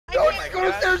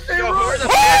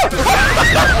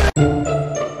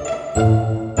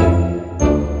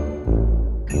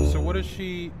So what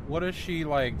does she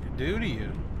like do to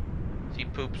you? She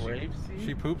poops.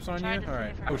 She poops on you?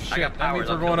 Alright. Oh shit, got that means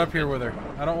we're going up here with her.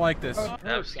 I don't like this.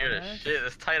 I'm scared as shit.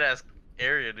 This tight ass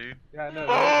area, dude. Yeah, I know.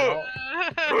 Oh,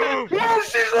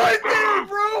 she's right there,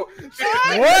 bro!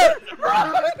 What?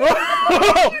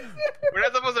 We're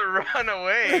not supposed to run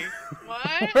away.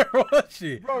 What? Where was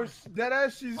she? Bro, that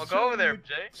ass, she's. I'll go over there,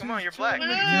 Jay. Come on, you're black.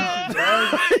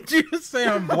 Did you just say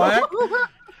I'm black?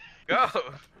 Go.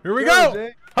 Here we go!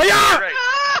 Jay. Hiya!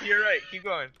 You're right. Keep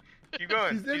going. Keep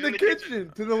going. She's in the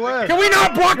kitchen, to the left. Can we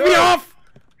not block me off?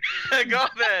 Go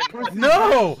then.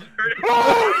 No!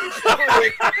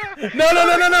 No!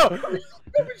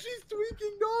 She's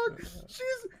tweaking, dog.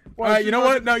 She's. Alright, you know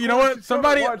what? No, you know what?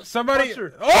 Somebody. Watch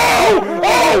her. Oh!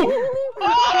 Oh!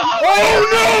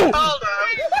 Oh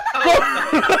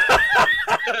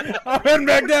no! I'm heading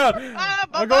back down.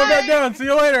 I'm going back down. See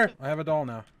you later. I have a doll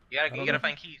now. You gotta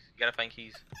find keys. You gotta find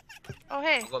keys. Oh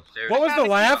hey. I'll go upstairs. What was the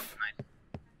laugh?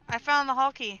 I found the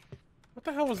hall key. What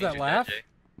the hell was that laugh? Dead,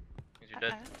 you're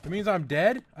dead. It means I'm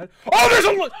dead? Oh, there's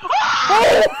a...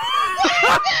 Oh!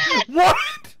 What?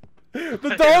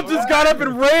 The doll just got up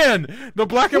and ran! The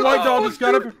black and white doll just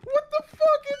got up and... What the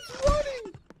fuck is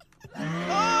running?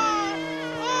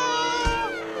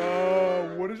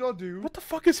 What did y'all do? What the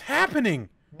fuck is happening?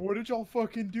 What did y'all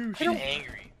fucking do? She's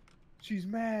angry. She's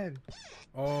mad.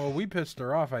 Oh, we pissed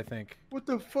her off, I think. What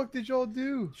the fuck did y'all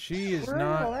do? She is Where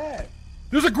not... are y'all at?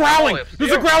 There's a growling!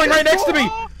 There's a growling right next to me!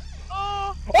 Oh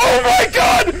my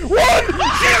god! Run!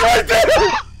 She's right there!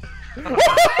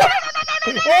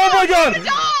 Oh my god! Oh my god!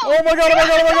 Oh my god! Oh my god! Oh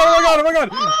my god! Oh my god!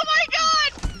 Oh my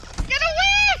god! Get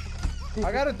away!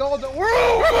 I got a doll. Where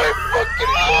am I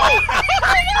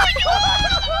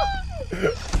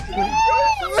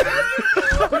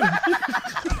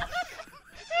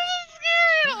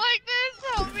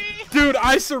Dude,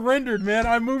 I surrendered, man.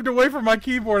 I moved away from my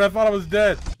keyboard. I thought I was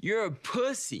dead. You're a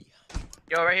pussy.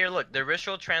 Yo, right here, look. The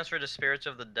ritual transferred the spirits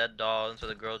of the dead doll into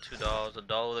the girl 2 dolls. The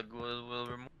doll will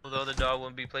remove the other doll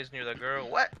wouldn't be placed near the girl.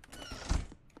 What?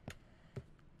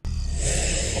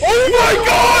 Oh my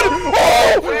god!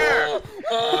 Oh! Where?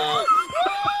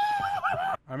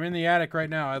 I'm in the attic right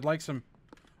now. I'd like some...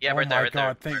 Yeah, oh right there, my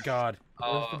god, thank god.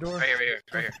 Oh, Where's the door? right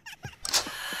here.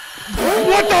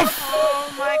 What the f-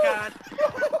 Oh my god.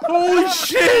 Holy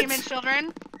shit! Demon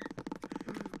children.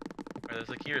 There's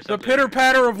a key or The something.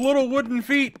 pitter-patter of little wooden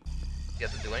feet. You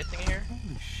have to do anything here?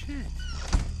 Holy shit.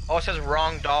 Oh, it says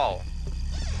wrong doll.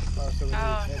 Oh, so we need Oh,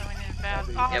 a so head. we need a bath.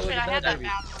 Yeah, Oh we shit, need I had that that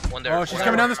bath. One there. Oh, she's one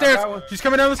coming there. down the stairs. She's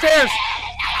coming down the stairs.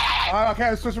 Okay,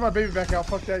 I'll switch my baby back out.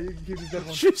 Fuck that. You can keep this dead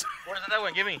one. She's... Where's that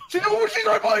one? Give me. She's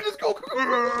right behind us. Go.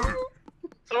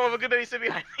 Someone have a good baby sit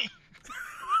behind me.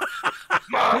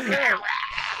 Mom,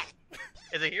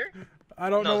 is it here? I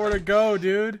don't know where to go,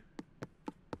 dude.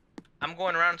 I'm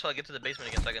going around until I get to the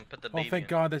basement again so I can put the baby Oh, thank in.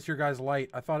 god that's your guy's light.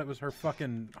 I thought it was her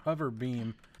fucking hover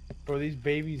beam. Bro, these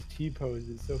babies T-pose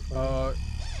is so funny.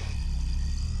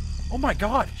 Oh my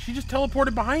god, she just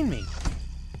teleported behind me.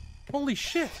 Holy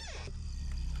shit.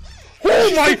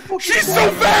 Oh my, she's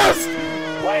so fast!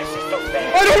 Why is she so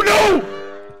fast? I don't know!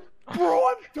 Bro,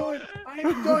 I'm done.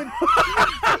 I'm done.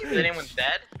 Is anyone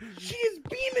dead? She is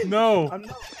beaming. No, I'm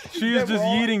not. she is just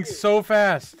yeeting so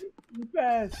fast.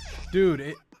 Fast. Dude,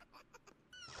 it...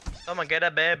 Someone get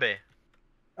a baby.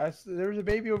 There was a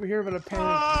baby over here, but a Oh.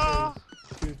 parent.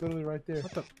 She was literally right there.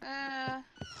 What the... I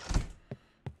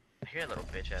hear a little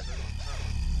bitch ass.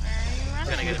 Where are you I'm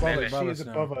running? gonna get a above baby. us. She is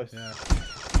above us. Yeah.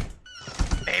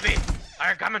 Baby!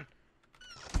 I'm coming!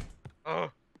 Oh.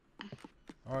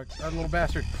 Alright, that little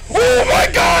bastard. Oh my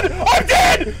god! I'm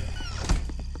dead!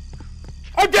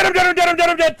 I'm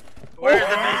dead! Where's the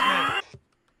basement?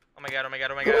 Oh my god, oh my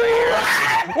god, oh my god.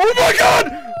 Oh my god!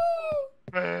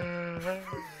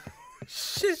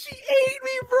 Shit. She ate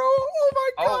me, bro. Oh my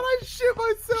god, Oh. I shit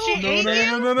myself. She ate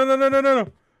you? No.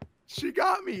 She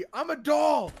got me. I'm a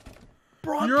doll.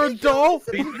 Bro, I'm You're a peeking. doll?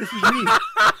 This is me.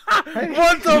 Hey.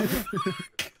 What the f-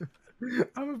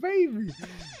 I'm a baby.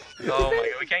 Oh my god,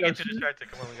 we can't get too distracted.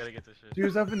 Come on, we gotta get this shit. She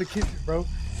was up in the kitchen, bro.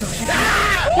 I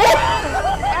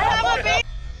have a baby.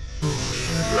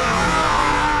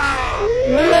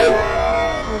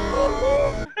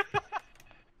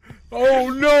 Oh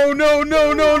no! We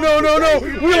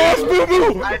lost Boo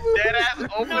Boo! I deadass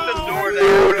opened the door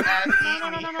there and asked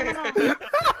No.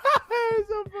 That's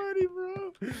so funny,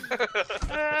 bro.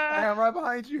 Hey, I'm right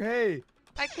behind you. Hey.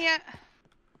 I can't.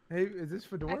 Hey, is this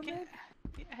Fedora, man?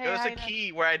 Hey, There was a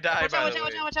key where I died, by the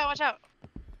way. Watch out.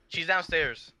 She's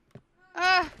downstairs.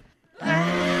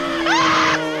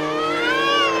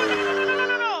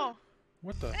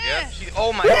 What the? Yep.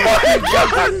 Oh my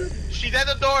god. She's at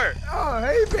the door. Oh,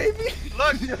 hey, baby.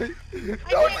 Look.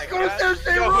 Oh my go God. upstairs,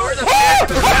 stay Yo, run. who are the oh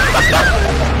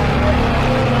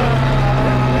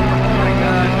my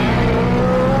god.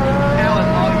 Hell,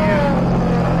 it's all you.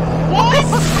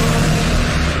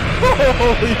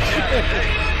 Holy shit!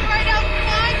 Right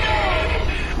outside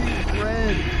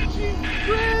Red. She's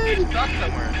red. Stuck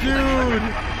somewhere.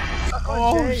 Dude!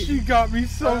 Oh, Jay. she got me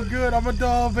so good. I'm a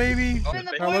doll, baby. Oh, in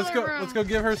the baby. Now let's go. boiler room. Let's go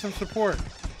give her some support.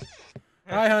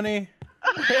 Hi, honey.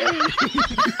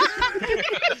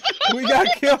 We got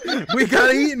killed. We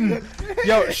got eaten.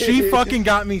 Yo, she fucking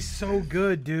got me so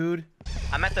good, dude.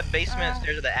 I'm at the basement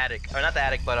stairs of the attic. Or not the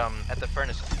attic, but at the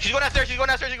furnace. She's going downstairs, she's going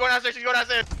downstairs, she's going downstairs, she's going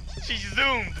downstairs. She's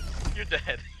zoomed. You're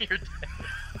dead. You're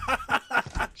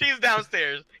dead. She's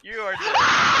downstairs. You are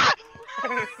dead.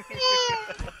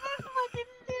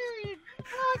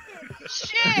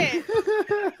 Shit! She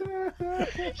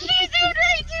zoomed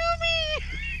right to me!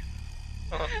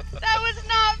 That was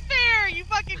not fair, you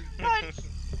fucking cunt!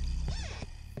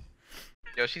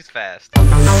 Yo, she's fast.